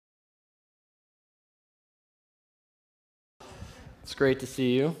It's great to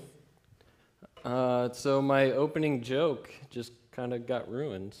see you. So my opening joke just kind of got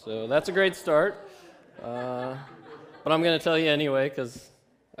ruined, so that's a great start. But I'm going to tell you anyway because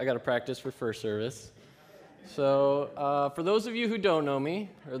I got to practice for first service. So for those of you who don't know me,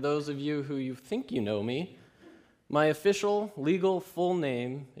 or those of you who you think you know me, my official, legal, full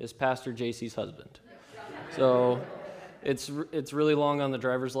name is Pastor JC's husband. So it's really long on the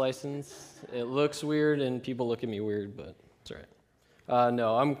driver's license. It looks weird, and people look at me weird, but it's all right.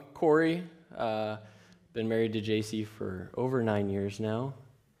 No, I'm Cory. Been married to JC for over 9 years now.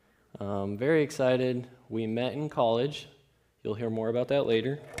 Very excited. We met in college. You'll hear more about that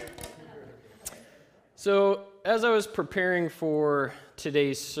later. So as I was preparing for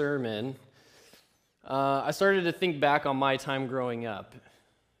today's sermon, I started to think back on my time growing up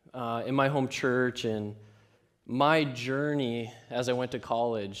in my home church and my journey as I went to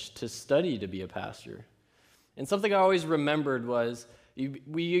college to study to be a pastor. And something I always remembered was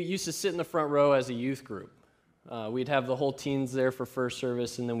we used to sit in the front row as a youth group. We'd have the whole teens there for first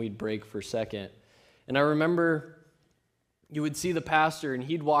service, and then we'd break for second. And I remember you would see the pastor, and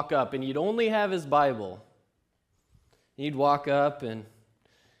he'd walk up, and he'd only have his Bible. He'd walk up, and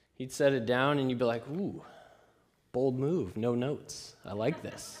he'd set it down, and you'd be like, ooh, bold move, no notes. I like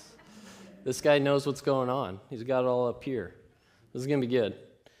this. This guy knows what's going on. He's got it all up here. This is going to be good.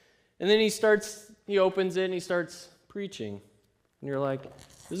 And then he opens it, and he starts preaching. And you're like,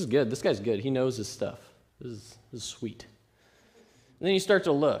 this is good. This guy's good. He knows his stuff. This is sweet. And then you start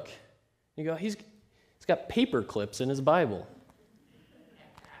to look. You go, he's got paper clips in his Bible.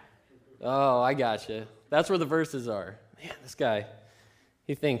 Oh, I gotcha. That's where the verses are. Man, this guy,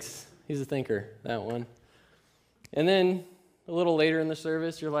 he thinks. He's a thinker, that one. And then a little later in the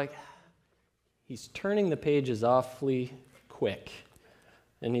service, you're like, he's turning the pages awfully quick,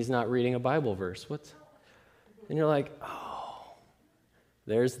 and he's not reading a Bible verse. And you're like, oh,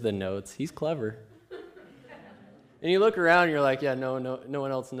 there's the notes. He's clever. And you look around, and you're like, yeah, no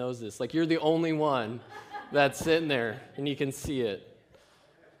one else knows this. Like, you're the only one that's sitting there, and you can see it.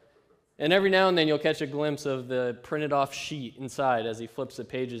 And every now and then, you'll catch a glimpse of the printed off sheet inside as he flips the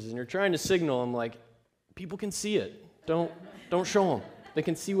pages, and you're trying to signal him, like, people can see it. Don't show them. They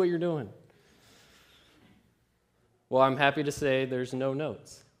can see what you're doing. Well, I'm happy to say there's no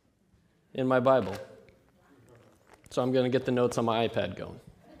notes in my Bible. So I'm going to get the notes on my iPad going.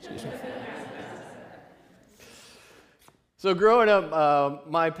 Excuse me. So growing up,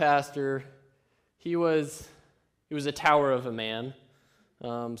 my pastor, he was a tower of a man,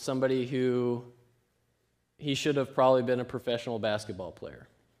 somebody who he should have probably been a professional basketball player.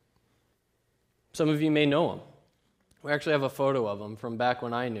 Some of you may know him. We actually have a photo of him from back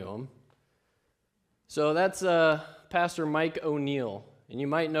when I knew him. So that's Pastor Mike O'Neill, and you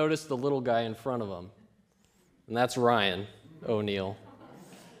might notice the little guy in front of him, and that's Ryan O'Neill.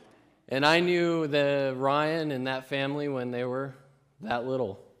 And I knew the Ryan and that family when they were that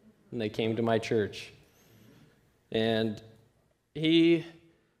little, and they came to my church. And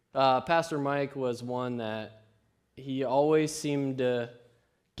Pastor Mike was one that he always seemed to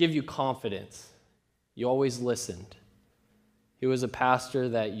give you confidence. You always listened. He was a pastor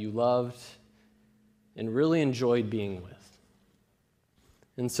that you loved and really enjoyed being with.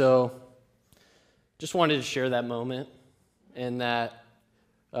 And so, just wanted to share that moment, and that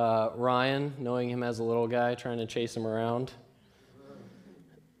Ryan, knowing him as a little guy, trying to chase him around.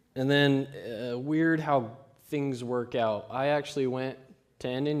 And then, weird how things work out. I actually went to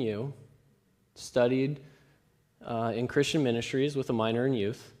NNU, studied in Christian ministries with a minor in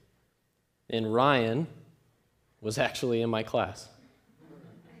youth, and Ryan was actually in my class.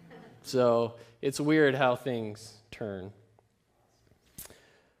 So it's weird how things turn.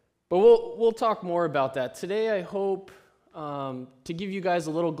 But we'll talk more about that. Today I hope to give you guys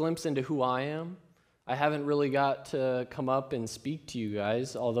a little glimpse into who I am. I haven't really got to come up and speak to you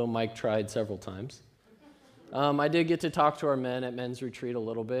guys, although Mike tried several times. I did get to talk to our men at men's retreat a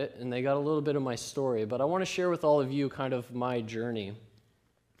little bit, and they got a little bit of my story, but I want to share with all of you kind of my journey.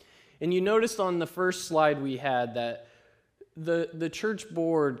 And you noticed on the first slide we had that the church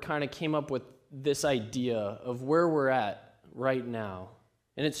board kind of came up with this idea of where we're at right now,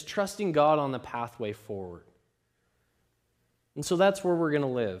 and it's trusting God on the pathway forward. And so that's where we're going to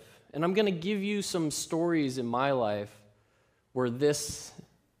live. And I'm going to give you some stories in my life where this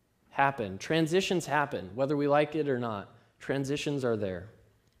happened. Transitions happen, whether we like it or not. Transitions are there.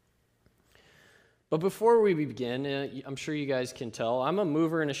 But before we begin, I'm sure you guys can tell, I'm a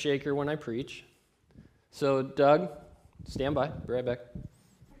mover and a shaker when I preach. So, Doug, stand by. Be right back.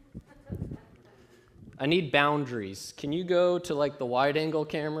 I need boundaries. Can you go to like the wide angle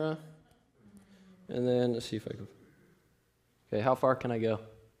camera? And then let's see if I can. Okay, how far can I go?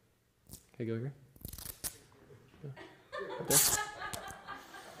 Can I go here? Okay.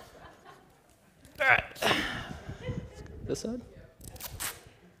 All right. This side?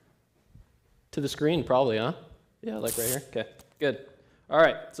 To the screen, probably, huh? Yeah, like right here. Okay, good. All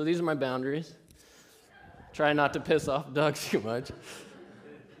right, so these are my boundaries. Try not to piss off Doug too much,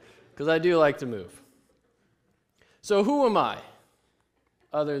 because I do like to move. So who am I,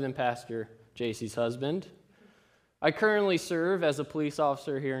 other than Pastor JC's husband? I currently serve as a police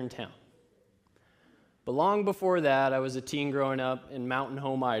officer here in town. But long before that, I was a teen growing up in Mountain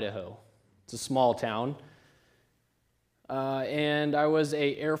Home, Idaho. It's a small town. And I was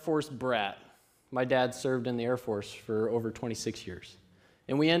a Air Force brat. My dad served in the Air Force for over 26 years.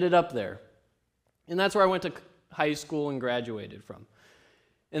 And we ended up there. And that's where I went to high school and graduated from.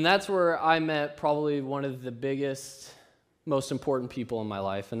 And that's where I met probably one of the biggest, most important people in my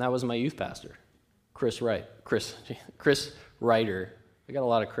life, and that was my youth pastor, Chris Ryder. I got a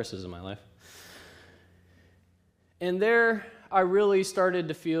lot of Chris's in my life. And there, I really started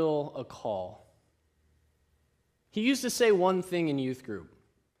to feel a call. He used to say one thing in youth group.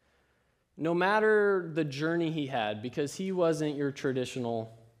 No matter the journey he had, because he wasn't your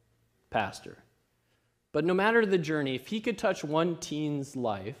traditional pastor, but no matter the journey, if he could touch one teen's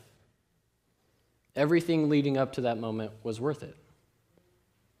life, everything leading up to that moment was worth it.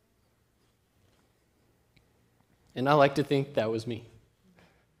 And I like to think that was me.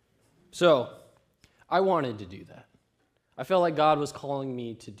 So, I wanted to do that. I felt like God was calling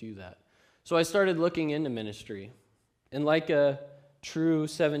me to do that. So I started looking into ministry. And like a true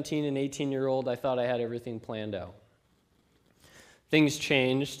 17 and 18-year-old, I thought I had everything planned out. Things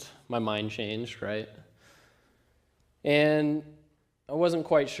changed. My mind changed, right? And I wasn't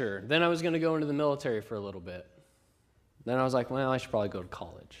quite sure. Then I was going to go into the military for a little bit. Then I was like, well, I should probably go to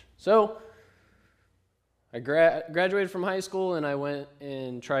college. So I graduated from high school, and I went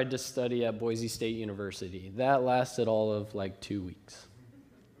and tried to study at Boise State University. That lasted all of like 2 weeks.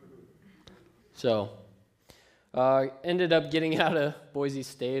 So ended up getting out of Boise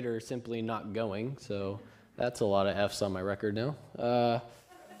State, or simply not going. So that's a lot of F's on my record now.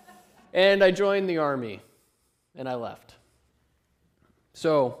 And I joined the Army, and I left.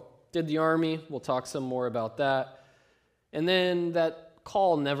 So did the Army. We'll talk some more about that. And then that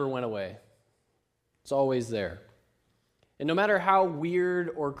call never went away. It's always there. And no matter how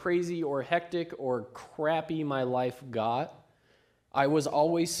weird or crazy or hectic or crappy my life got, I was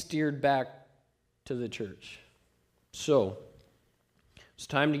always steered back to the church. So it's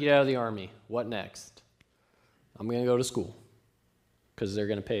time to get out of the Army. What next? I'm going to go to school because they're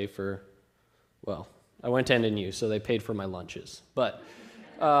going to pay for, well, I went to NNU, so they paid for my lunches. But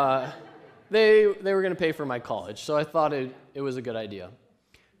they were going to pay for my college, so I thought it was a good idea.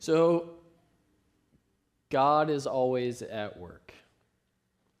 So God is always at work.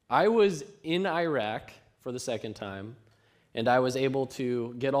 I was in Iraq for the second time, and I was able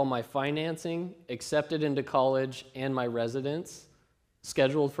to get all my financing, accepted into college, and my residence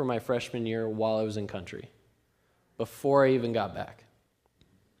scheduled for my freshman year while I was in country, before I even got back.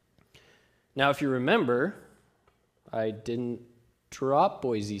 Now, if you remember, I didn't drop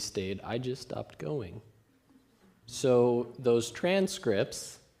Boise State, I just stopped going. So those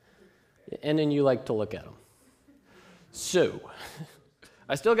transcripts, and then you like to look at them. So,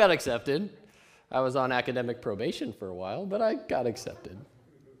 I still got accepted. I was on academic probation for a while, but I got accepted.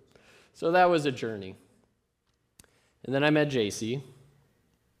 So that was a journey. And then I met JC,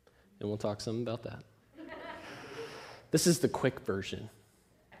 and we'll talk some about that. This is the quick version.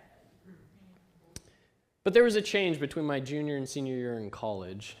 But there was a change between my junior and senior year in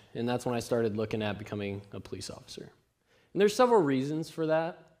college, and that's when I started looking at becoming a police officer. And there's several reasons for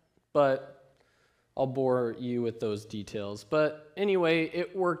that, but I'll bore you with those details. But anyway,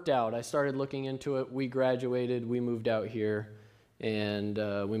 it worked out. I started looking into it. We graduated. We moved out here. And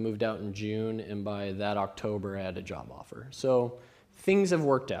we moved out in June. And by that October, I had a job offer. So things have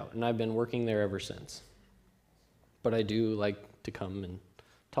worked out. And I've been working there ever since. But I do like to come and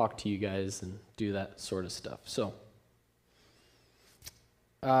talk to you guys and do that sort of stuff. So,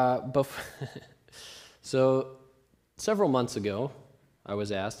 so several months ago, I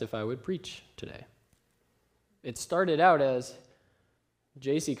was asked if I would preach today. It started out as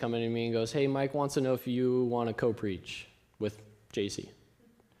JC coming to me and goes, hey, Mike wants to know if you want to co-preach with JC. I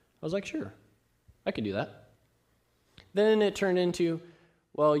was like, sure, I could do that. Then it turned into,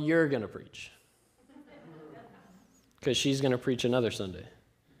 well, you're going to preach. Because she's going to preach another Sunday.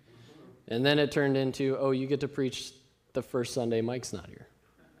 And then it turned into, oh, you get to preach the first Sunday Mike's not here.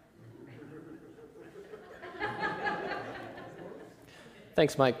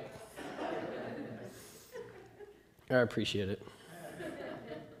 Thanks, Mike. I appreciate it.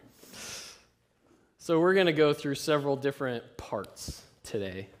 So we're going to go through several different parts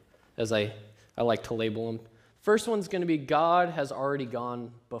today, as I like to label them. First one's going to be God has already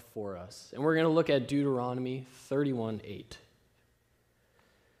gone before us. And we're going to look at Deuteronomy 31:8.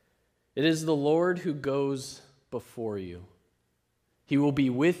 It is the Lord who goes before you. He will be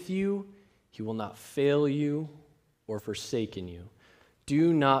with you. He will not fail you or forsaken you.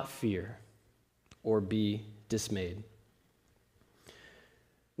 Do not fear or be dismayed.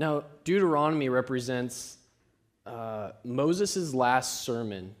 Now, Deuteronomy represents Moses' last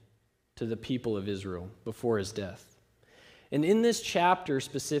sermon to the people of Israel before his death. And in this chapter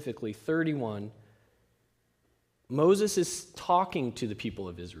specifically, 31, Moses is talking to the people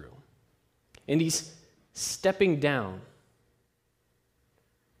of Israel. And he's stepping down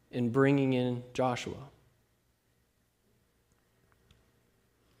and bringing in Joshua.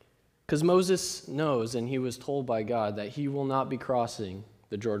 Because Moses knows, and he was told by God, that he will not be crossing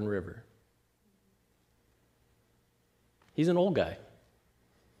the Jordan River. He's an old guy.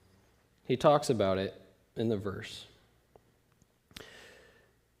 He talks about it in the verse.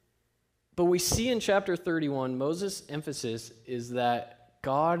 But we see in chapter 31, Moses' emphasis is that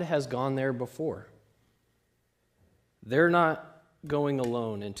God has gone there before. They're not going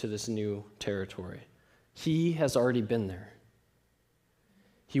alone into this new territory. He has already been there.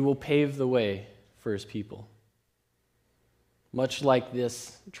 He will pave the way for his people. Much like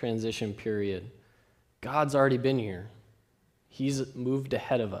this transition period, God's already been here. He's moved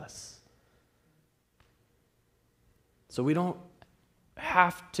ahead of us. So we don't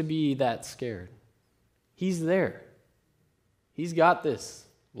have to be that scared. He's there. He's got this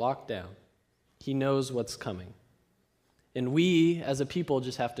locked down. He knows what's coming. And we, as a people,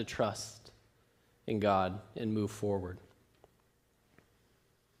 just have to trust in God and move forward.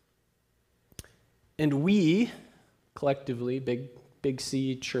 And we, collectively, Big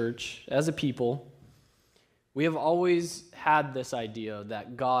C Church, as a people, we have always had this idea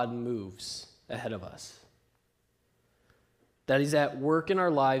that God moves ahead of us. That he's at work in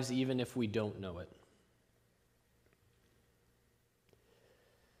our lives even if we don't know it.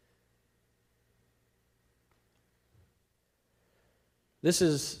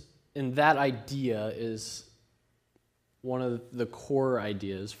 That idea is one of the core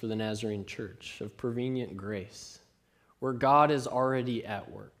ideas for the Nazarene church of prevenient grace, where God is already at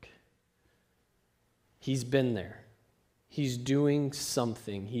work. He's been there. He's doing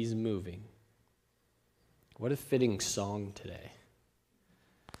something. He's moving. What a fitting song today.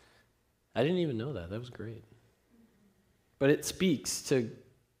 I didn't even know that. That was great. But it speaks to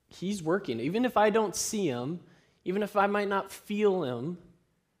he's working. Even if I don't see him, even if I might not feel him,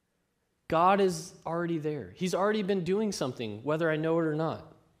 God is already there. He's already been doing something, whether I know it or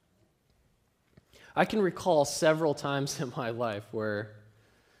not. I can recall several times in my life where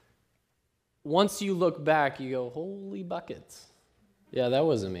once you look back, you go, holy buckets. Yeah, that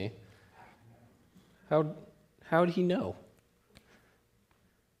wasn't me. How'd he know?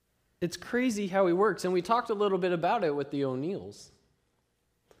 It's crazy how he works, and we talked a little bit about it with the O'Neills.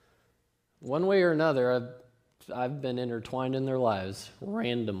 One way or another, I've been intertwined in their lives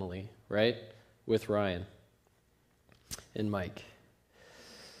randomly, right? With Ryan and Mike.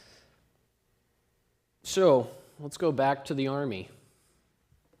 So, let's go back to the army.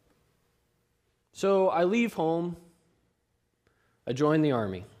 So, I leave home. I join the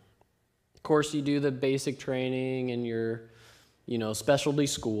army. Of course, you do the basic training in your, specialty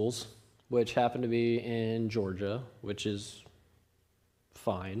schools, which happen to be in Georgia, which is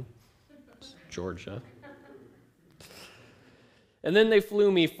fine. It's Georgia. And then they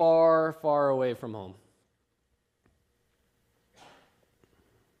flew me far, far away from home.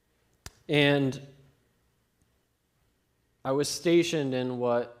 And I was stationed in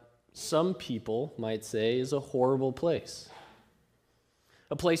what some people might say is a horrible place.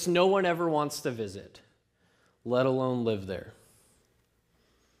 A place no one ever wants to visit, let alone live there.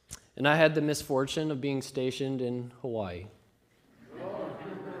 And I had the misfortune of being stationed in Hawaii.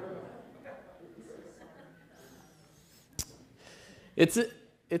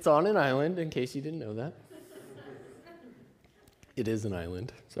 It's on an island, in case you didn't know that. It is an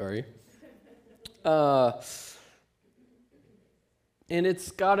island, sorry. And it's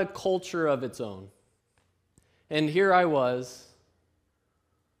got a culture of its own. And here I was,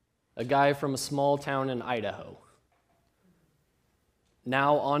 a guy from a small town in Idaho,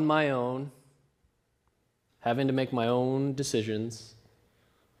 now on my own, having to make my own decisions,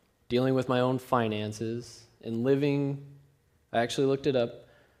 dealing with my own finances, and living, I actually looked it up.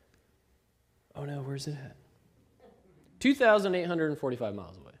 Oh no, where's it at? 2,845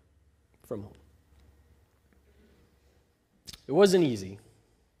 miles away from home. It wasn't easy.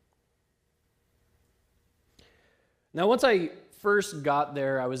 Now, once I first got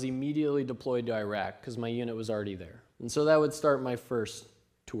there, I was immediately deployed to Iraq because my unit was already there. And so that would start my first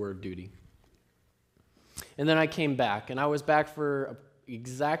tour of duty. And then I came back, and I was back for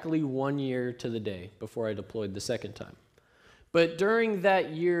exactly 1 year to the day before I deployed the second time. But during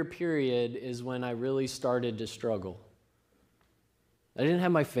that year period is when I really started to struggle. I didn't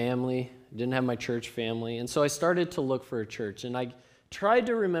have my family, didn't have my church family, and so I started to look for a church. And I tried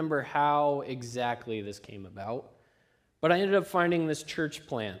to remember how exactly this came about, but I ended up finding this church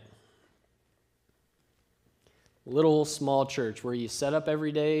plant. Little small church where you set up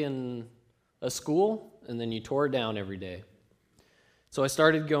every day in a school, and then you tore it down every day. So I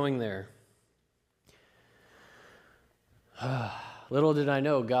started going there. Little did I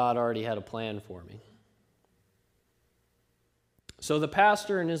know God already had a plan for me. So the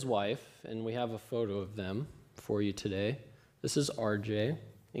pastor and his wife, and we have a photo of them for you today. This is RJ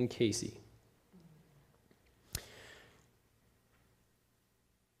and Casey.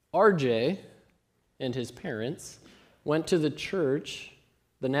 RJ and his parents went to the church,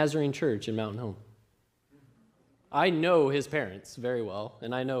 the Nazarene church in Mountain Home. I know his parents very well,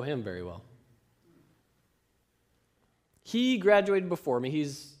 and I know him very well. He graduated before me.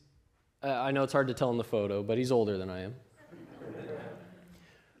 I know it's hard to tell in the photo, but he's older than I am.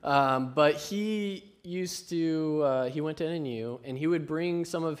 But he went to NNU, and he would bring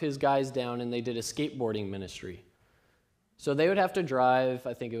some of his guys down, and they did a skateboarding ministry. So they would have to drive,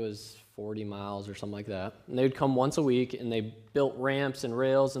 I think it was 40 miles or something like that, and they would come once a week, and they built ramps and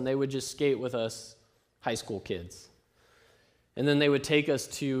rails, and they would just skate with us high school kids. And then they would take us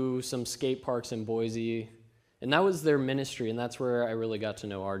to some skate parks in Boise, and that was their ministry, and that's where I really got to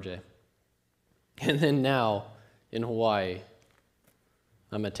know RJ. And then now, in Hawaii,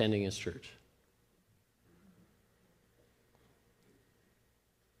 I'm attending his church.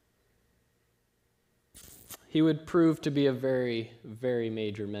 He would prove to be a very, very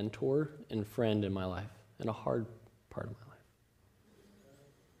major mentor and friend in my life, and a hard part of my life.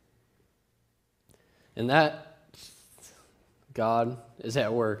 And that, God is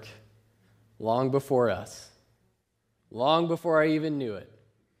at work long before us, long before I even knew it.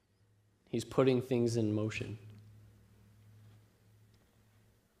 He's putting things in motion.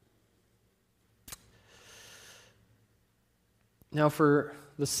 Now, for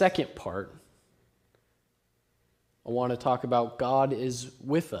the second part, I want to talk about God is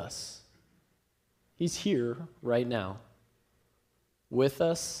with us. He's here right now, with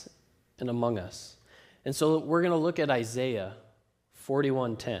us and among us. And so we're going to look at Isaiah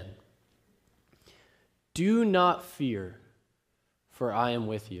 41:10. Do not fear, for I am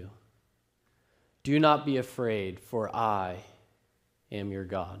with you. Do not be afraid, for I am your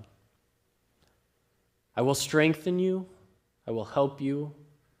God. I will strengthen you, I will help you,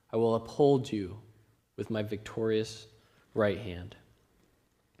 I will uphold you with my victorious right hand.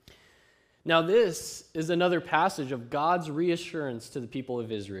 Now this is another passage of God's reassurance to the people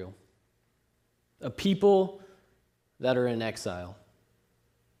of Israel, a people that are in exile.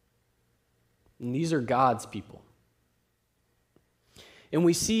 And these are God's people. And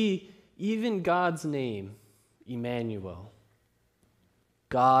we see even God's name, Emmanuel,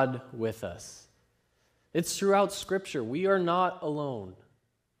 God with us. It's throughout Scripture. We are not alone.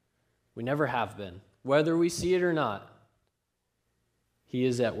 We never have been. Whether we see it or not, He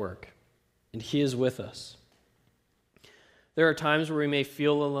is at work, and He is with us. There are times where we may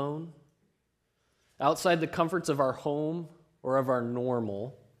feel alone, outside the comforts of our home or of our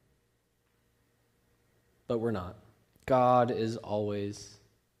normal, but we're not. God is always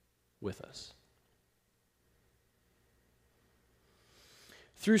with us.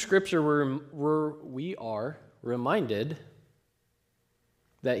 Through Scripture, we are reminded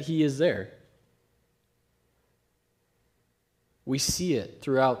that He is there. We see it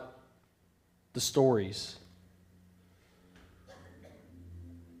throughout the stories.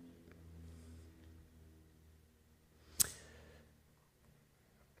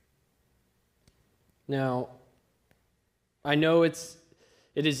 Now, I know it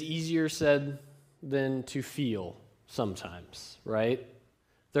is easier said than to feel sometimes, right?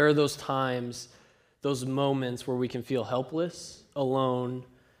 There are those times, those moments where we can feel helpless, alone,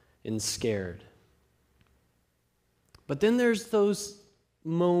 and scared. But then there's those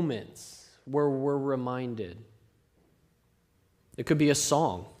moments where we're reminded. It could be a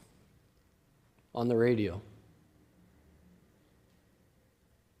song on the radio.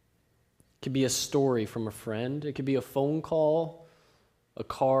 It could be a story from a friend. It could be a phone call, a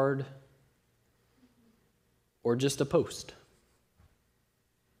card, or just a post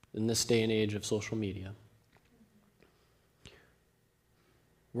in this day and age of social media.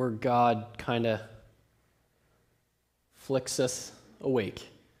 where God kind of flicks us awake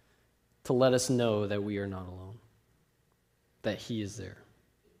to let us know that we are not alone, that He is there.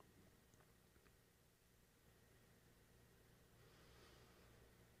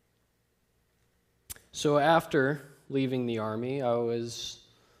 So after leaving the Army, I was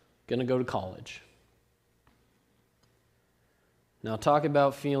going to go to college. Now, talk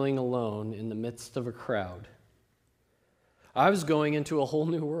about feeling alone in the midst of a crowd. I was going into a whole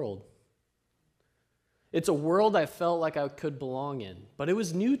new world. It's a world I felt like I could belong in, but it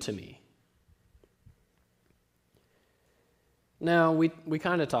was new to me. Now, we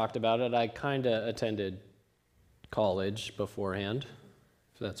kind of talked about it. I kind of attended college beforehand,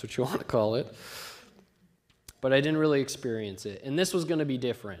 if that's what you want to call it. But I didn't really experience it. And this was going to be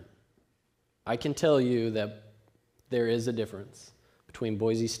different. I can tell you that there is a difference between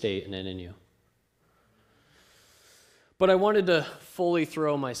Boise State and NNU. But I wanted to fully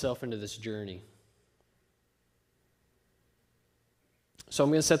throw myself into this journey. So I'm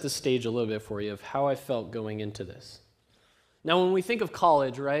going to set the stage a little bit for you of how I felt going into this. Now, when we think of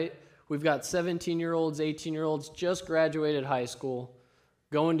college, right, we've got 17-year-olds, 18-year-olds just graduated high school,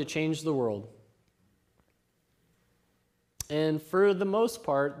 going to change the world. And for the most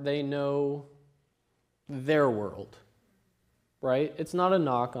part, they know their world, right? It's not a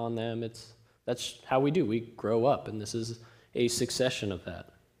knock on them. That's how we do. We grow up, and this is a succession of that.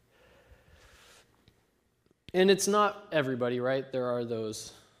 And it's not everybody, right? There are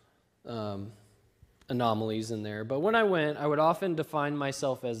those anomalies in there. But when I went, I would often define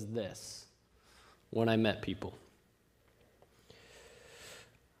myself as this when I met people.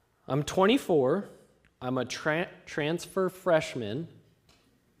 I'm 24. I'm a transfer freshman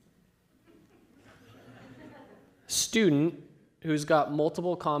student who's got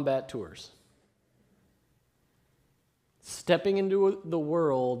multiple combat tours. Stepping into the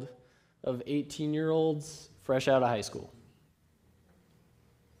world of 18-year-olds fresh out of high school.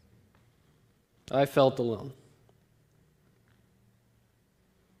 I felt alone.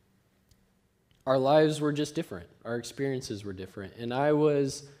 Our lives were just different. Our experiences were different. And I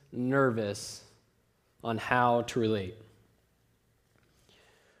was nervous on how to relate.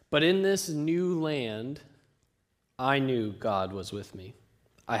 But in this new land, I knew God was with me.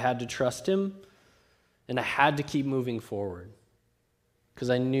 I had to trust Him, and I had to keep moving forward because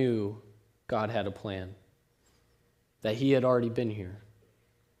I knew God had a plan, that He had already been here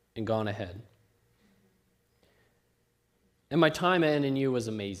and gone ahead. And my time at NNU was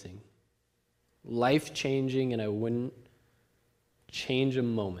amazing, life-changing, and I wouldn't change a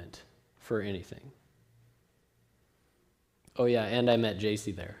moment for anything. Oh yeah, and I met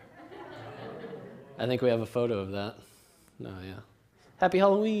JC there. I think we have a photo of that. No, yeah. Happy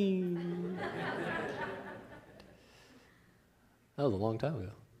Halloween! That was a long time ago.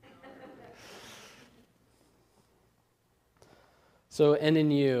 So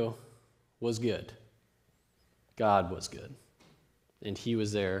NNU was good. God was good. And He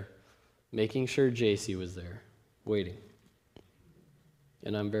was there, making sure JC was there, waiting.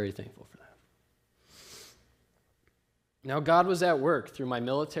 And I'm very thankful for that. Now, God was at work through my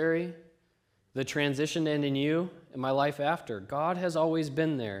military, the transition to NNU, and my life after. God has always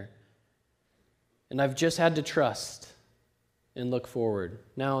been there. And I've just had to trust and look forward.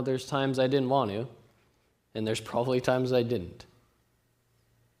 Now, there's times I didn't want to, and there's probably times I didn't.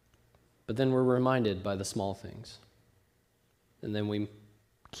 But then we're reminded by the small things. And then we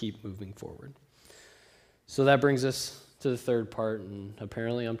keep moving forward. So that brings us to the third part, and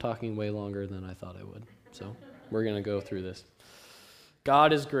apparently I'm talking way longer than I thought I would. So we're going to go through this.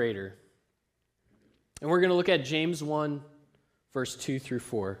 God is greater. And we're going to look at James 1, verse 2 through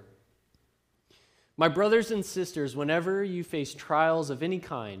 4. My brothers and sisters, whenever you face trials of any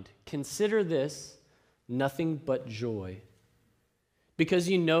kind, consider this nothing but joy, because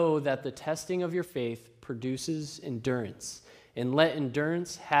you know that the testing of your faith produces endurance, and let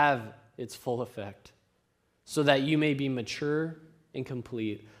endurance have its full effect, so that you may be mature and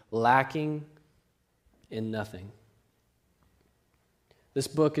complete, lacking in nothing. This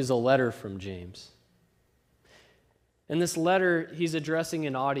book is a letter from James. In this letter, he's addressing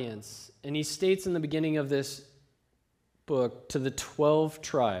an audience, and he states in the beginning of this book to the 12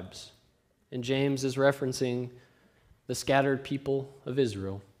 tribes, and James is referencing the scattered people of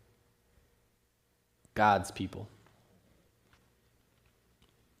Israel, God's people.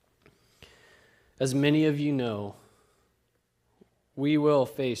 As many of you know, we will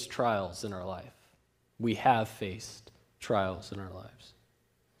face trials in our life. We have faced trials in our lives.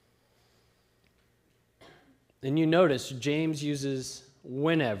 And you notice James uses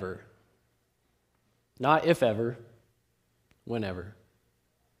whenever, not if ever, whenever.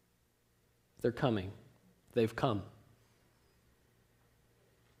 They're coming. They've come.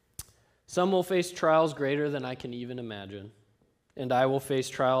 Some will face trials greater than I can even imagine, and I will face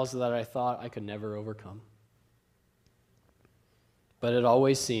trials that I thought I could never overcome. But it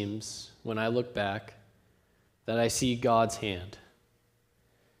always seems, when I look back, that I see God's hand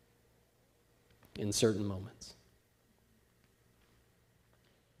in certain moments.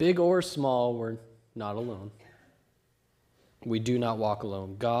 Big or small, we're not alone. We do not walk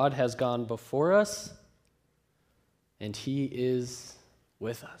alone. God has gone before us, and He is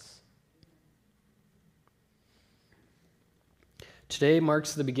with us. Today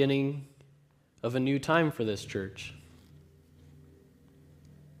marks the beginning of a new time for this church.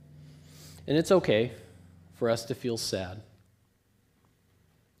 And it's okay for us to feel sad,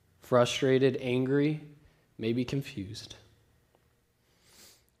 frustrated, angry, maybe confused.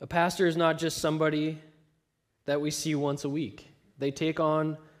 A pastor is not just somebody that we see once a week. They take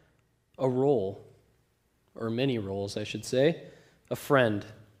on a role, or many roles, I should say, a friend,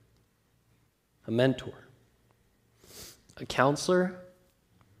 a mentor, a counselor,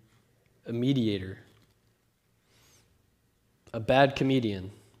 a mediator, a bad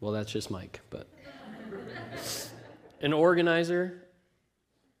comedian. Well, that's just Mike, but an organizer,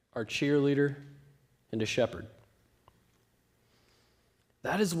 our cheerleader, and a shepherd.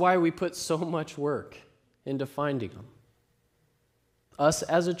 That is why we put so much work into finding them. Us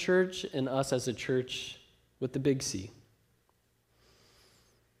as a church and us as a church with the big C.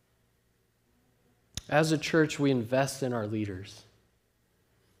 As a church, we invest in our leaders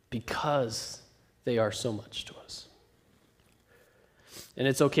because they are so much to us. And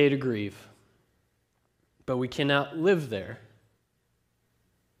it's okay to grieve, but we cannot live there.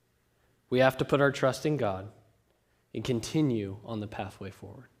 We have to put our trust in God and continue on the pathway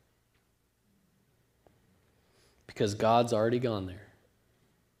forward. Because God's already gone there.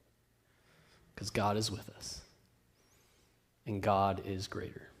 Because God is with us. And God is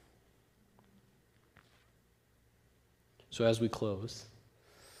greater. So as we close,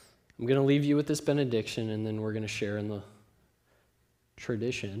 I'm going to leave you with this benediction, and then we're going to share in the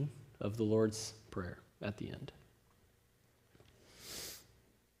tradition of the Lord's Prayer at the end.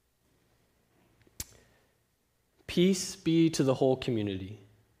 Peace be to the whole community,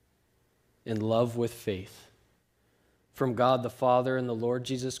 and love with faith. From God the Father and the Lord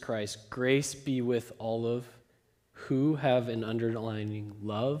Jesus Christ, grace be with all of who have an underlying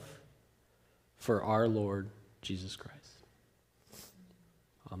love for our Lord Jesus Christ.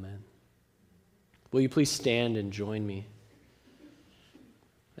 Amen. Will you please stand and join me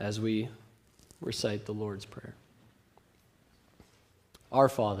as we recite the Lord's Prayer? Our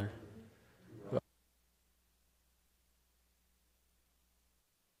Father,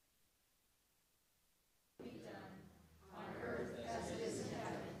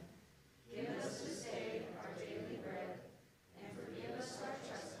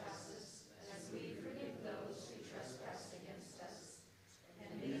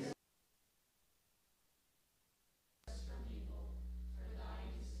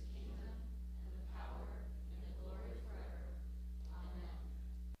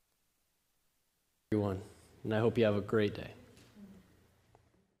 everyone, and I hope you have a great day.